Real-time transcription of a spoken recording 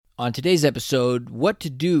On today's episode, what to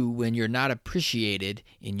do when you're not appreciated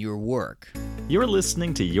in your work. You're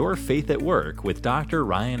listening to Your Faith at Work with Dr.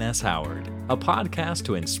 Ryan S. Howard, a podcast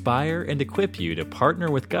to inspire and equip you to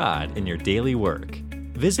partner with God in your daily work.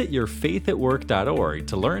 Visit yourfaithatwork.org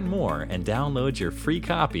to learn more and download your free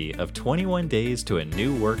copy of 21 Days to a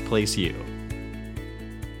New Workplace You.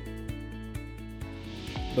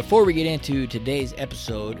 Before we get into today's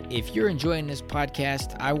episode, if you're enjoying this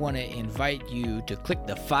podcast, I want to invite you to click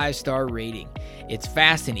the 5-star rating. It's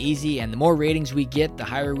fast and easy, and the more ratings we get, the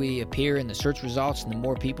higher we appear in the search results and the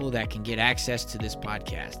more people that can get access to this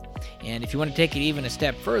podcast. And if you want to take it even a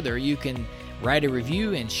step further, you can write a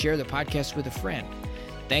review and share the podcast with a friend.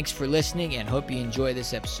 Thanks for listening and hope you enjoy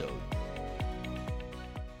this episode.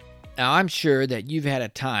 Now, I'm sure that you've had a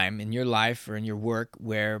time in your life or in your work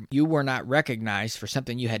where you were not recognized for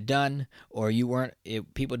something you had done, or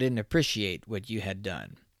people didn't appreciate what you had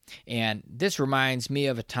done. And this reminds me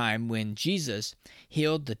of a time when Jesus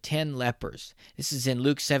healed the 10 lepers. This is in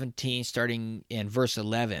Luke 17, starting in verse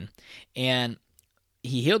 11. And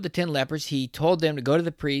he healed the 10 lepers. He told them to go to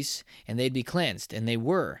the priests and they'd be cleansed. And they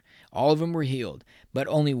were. All of them were healed. But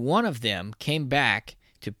only one of them came back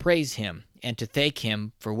to praise him and to thank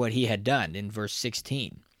him for what he had done in verse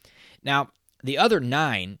 16. Now, the other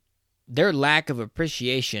 9, their lack of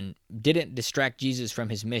appreciation didn't distract Jesus from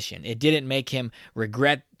his mission. It didn't make him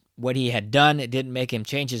regret what he had done. It didn't make him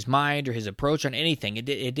change his mind or his approach on anything. It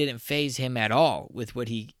didn't faze him at all with what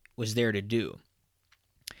he was there to do.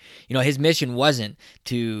 You know, his mission wasn't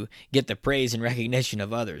to get the praise and recognition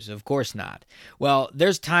of others. Of course not. Well,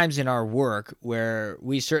 there's times in our work where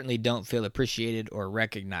we certainly don't feel appreciated or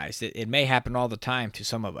recognized. It may happen all the time to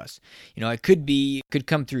some of us. You know, it could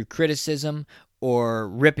come through criticism or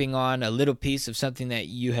ripping on a little piece of something that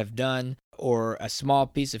you have done, or a small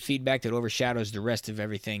piece of feedback that overshadows the rest of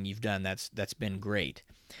everything you've done that's been great.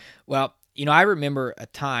 Well, you know, I remember a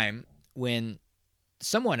time when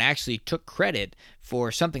someone actually took credit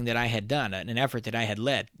for something that I had done, an effort that I had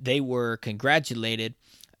led. They were congratulated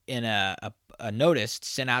in a notice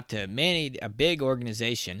sent out to a big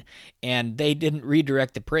organization, and they didn't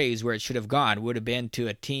redirect the praise where it should have gone. It would have been to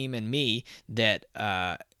a team and me that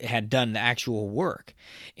had done the actual work.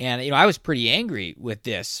 And, you know, I was pretty angry with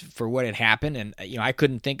this for what had happened, and, you know, I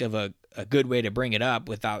couldn't think of a good way to bring it up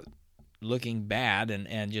without looking bad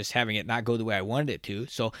and just having it not go the way I wanted it to.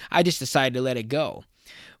 So I just decided to let it go.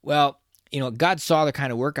 Well, you know, God saw the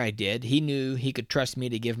kind of work I did. He knew he could trust me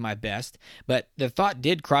to give my best. But the thought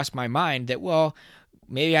did cross my mind that, well,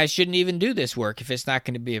 maybe I shouldn't even do this work if it's not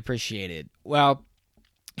going to be appreciated. Well,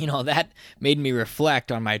 you know, that made me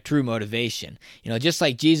reflect on my true motivation. You know, just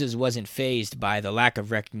like Jesus wasn't fazed by the lack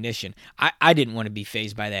of recognition, I didn't want to be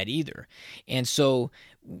fazed by that either. And so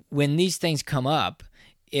when these things come up,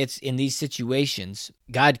 it's in these situations,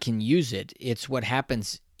 God can use it. It's what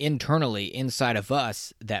happens internally inside of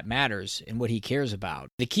us that matters and what he cares about.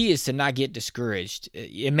 The key is to not get discouraged.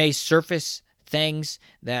 It may surface things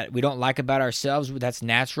that we don't like about ourselves. That's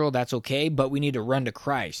natural. That's okay. But we need to run to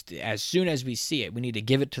Christ. As soon as we see it, we need to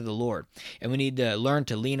give it to the Lord. And we need to learn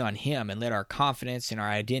to lean on him and let our confidence and our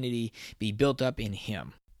identity be built up in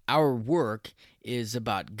him. Our work is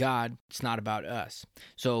about God. It's not about us.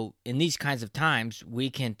 So in these kinds of times, we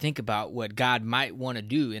can think about what God might want to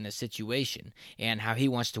do in a situation and how he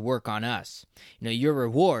wants to work on us. You know, your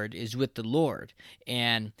reward is with the Lord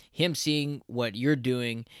and him seeing what you're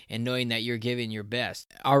doing and knowing that you're giving your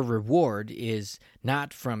best. Our reward is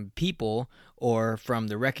not from people or from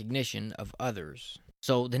the recognition of others.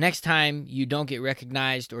 So the next time you don't get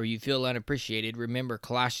recognized or you feel unappreciated, remember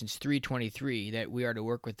Colossians 3:23, that we are to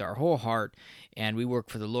work with our whole heart and we work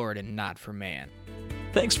for the Lord and not for man.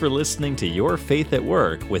 Thanks for listening to Your Faith at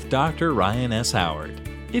Work with Dr. Ryan S. Howard.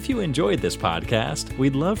 If you enjoyed this podcast,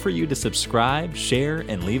 we'd love for you to subscribe, share,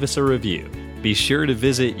 and leave us a review. Be sure to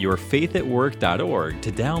visit yourfaithatwork.org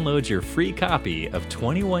to download your free copy of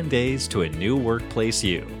 21 Days to a New Workplace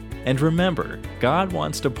You. And remember, God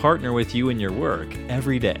wants to partner with you in your work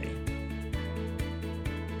every day.